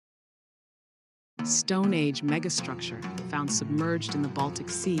Stone Age megastructure found submerged in the Baltic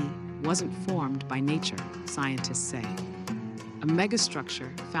Sea wasn't formed by nature, scientists say. A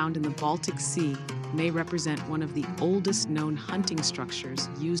megastructure found in the Baltic Sea may represent one of the oldest known hunting structures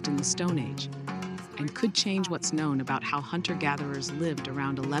used in the Stone Age, and could change what's known about how hunter-gatherers lived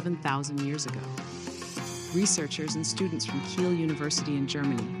around 11,000 years ago. Researchers and students from Kiel University in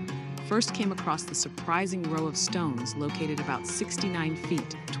Germany first came across the surprising row of stones located about 69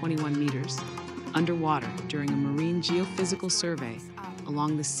 feet, 21 meters, underwater during a marine geophysical survey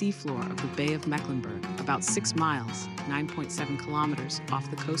along the seafloor of the Bay of Mecklenburg, about 6 miles, 9.7 kilometers off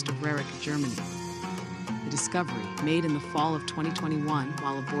the coast of Rerich, Germany. The discovery, made in the fall of 2021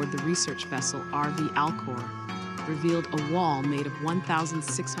 while aboard the research vessel RV Alcor, revealed a wall made of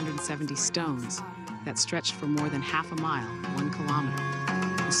 1,670 stones that stretched for more than half a mile, 1 kilometer.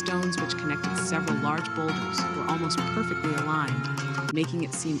 The stones, which connected several large boulders, were almost perfectly aligned, making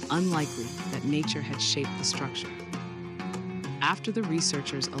it seem unlikely that nature had shaped the structure. After the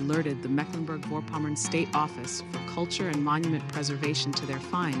researchers alerted the Mecklenburg-Vorpommern State Office for Culture and Monument Preservation to their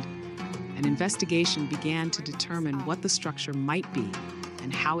find, an investigation began to determine what the structure might be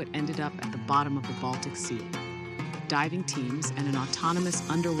and how it ended up at the bottom of the Baltic Sea. Diving teams and an autonomous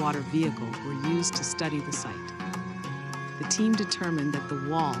underwater vehicle were used to study the site. The team determined that the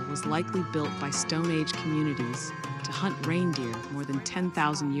wall was likely built by Stone Age communities to hunt reindeer more than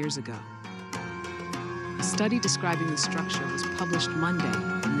 10,000 years ago. A study describing the structure was published Monday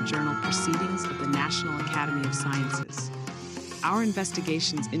in the journal Proceedings of the National Academy of Sciences. Our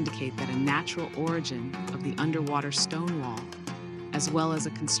investigations indicate that a natural origin of the underwater stone wall, as well as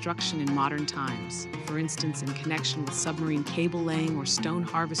a construction in modern times, for instance in connection with submarine cable laying or stone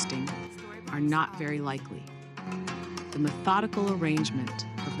harvesting, are not very likely. The methodical arrangement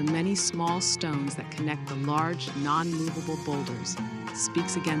of the many small stones that connect the large, non-movable boulders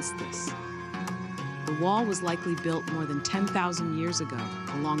speaks against this. The wall was likely built more than 10,000 years ago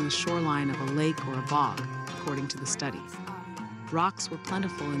along the shoreline of a lake or a bog, according to the study. Rocks were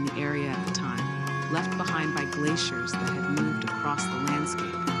plentiful in the area at the time, left behind by glaciers that had moved across the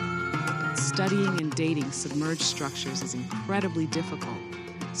landscape. Studying and dating submerged structures is incredibly difficult,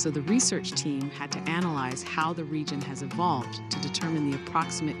 so the research team had to analyze how the region has evolved to determine the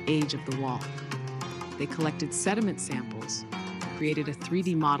approximate age of the wall. They collected sediment samples, created a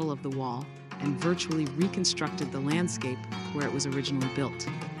 3D model of the wall, and virtually reconstructed the landscape where it was originally built.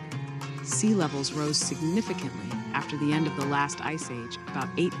 Sea levels rose significantly after the end of the last ice age about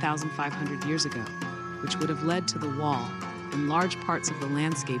 8,500 years ago, which would have led to the wall and large parts of the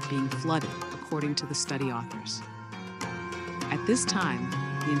landscape being flooded, according to the study authors. At this time,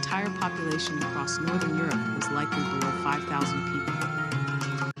 the entire population across northern Europe was likely below 5,000 people.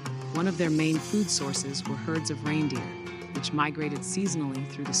 One of their main food sources were herds of reindeer, which migrated seasonally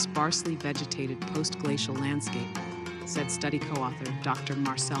through the sparsely vegetated post-glacial landscape, said study co-author Dr.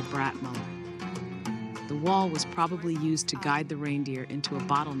 Marcel Brattmuller. The wall was probably used to guide the reindeer into a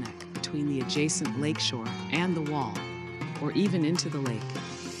bottleneck between the adjacent lakeshore and the wall, or even into the lake,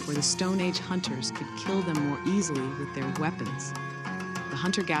 where the Stone Age hunters could kill them more easily with their weapons. The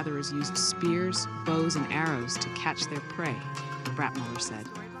hunter-gatherers used spears, bows, and arrows to catch their prey, Brattmuller said.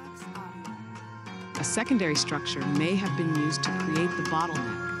 A secondary structure may have been used to create the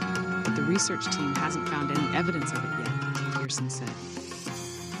bottleneck, but the research team hasn't found any evidence of it yet, Pearson said.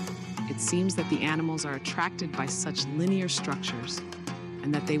 It seems that the animals are attracted by such linear structures,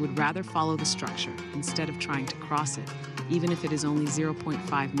 and that they would rather follow the structure instead of trying to cross it, even if it is only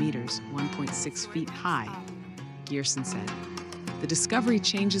 0.5 meters, 1.6 feet high, Geerson said. The discovery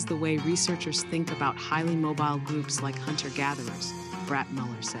changes the way researchers think about highly mobile groups like hunter-gatherers,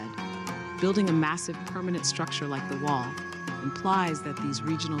 Brattmuller said. Building a massive permanent structure like the wall implies that these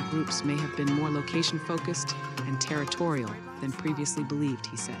regional groups may have been more location-focused and territorial than previously believed,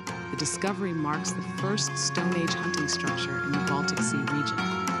 he said. The discovery marks the first Stone Age hunting structure in the Baltic Sea region.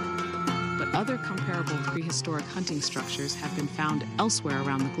 But other comparable prehistoric hunting structures have been found elsewhere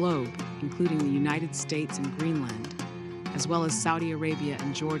around the globe, including the United States and Greenland, as well as Saudi Arabia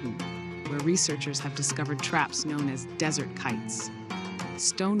and Jordan, where researchers have discovered traps known as desert kites.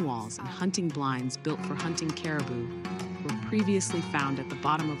 Stone walls and hunting blinds built for hunting caribou were previously found at the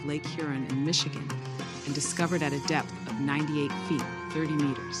bottom of Lake Huron in Michigan and discovered at a depth of 98 feet, 30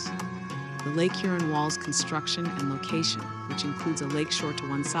 meters. The Lake Huron wall's construction and location, which includes a lakeshore to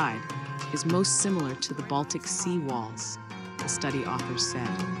one side, is most similar to the Baltic Sea walls, the study authors said.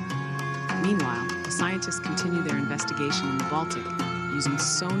 Meanwhile, the scientists continue their investigation in the Baltic using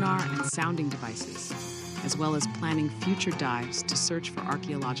sonar and sounding devices, as well as planning future dives to search for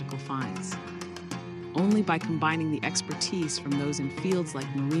archaeological finds. Only by combining the expertise from those in fields like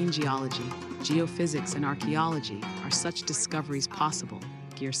marine geology, geophysics, and archaeology are such discoveries possible,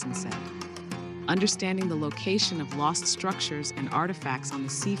 Gearson said. Understanding the location of lost structures and artifacts on the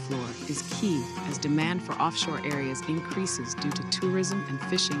seafloor is key as demand for offshore areas increases due to tourism and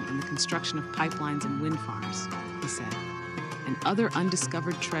fishing and the construction of pipelines and wind farms, he said. And other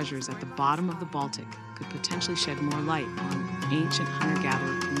undiscovered treasures at the bottom of the Baltic could potentially shed more light on ancient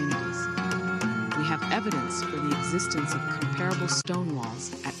hunter-gatherer communities. We have evidence for the existence of comparable stone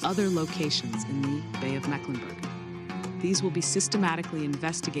walls at other locations in the Bay of Mecklenburg. These will be systematically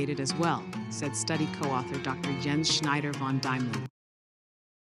investigated as well, said study co-author Dr. Jens Schneider von Daimling.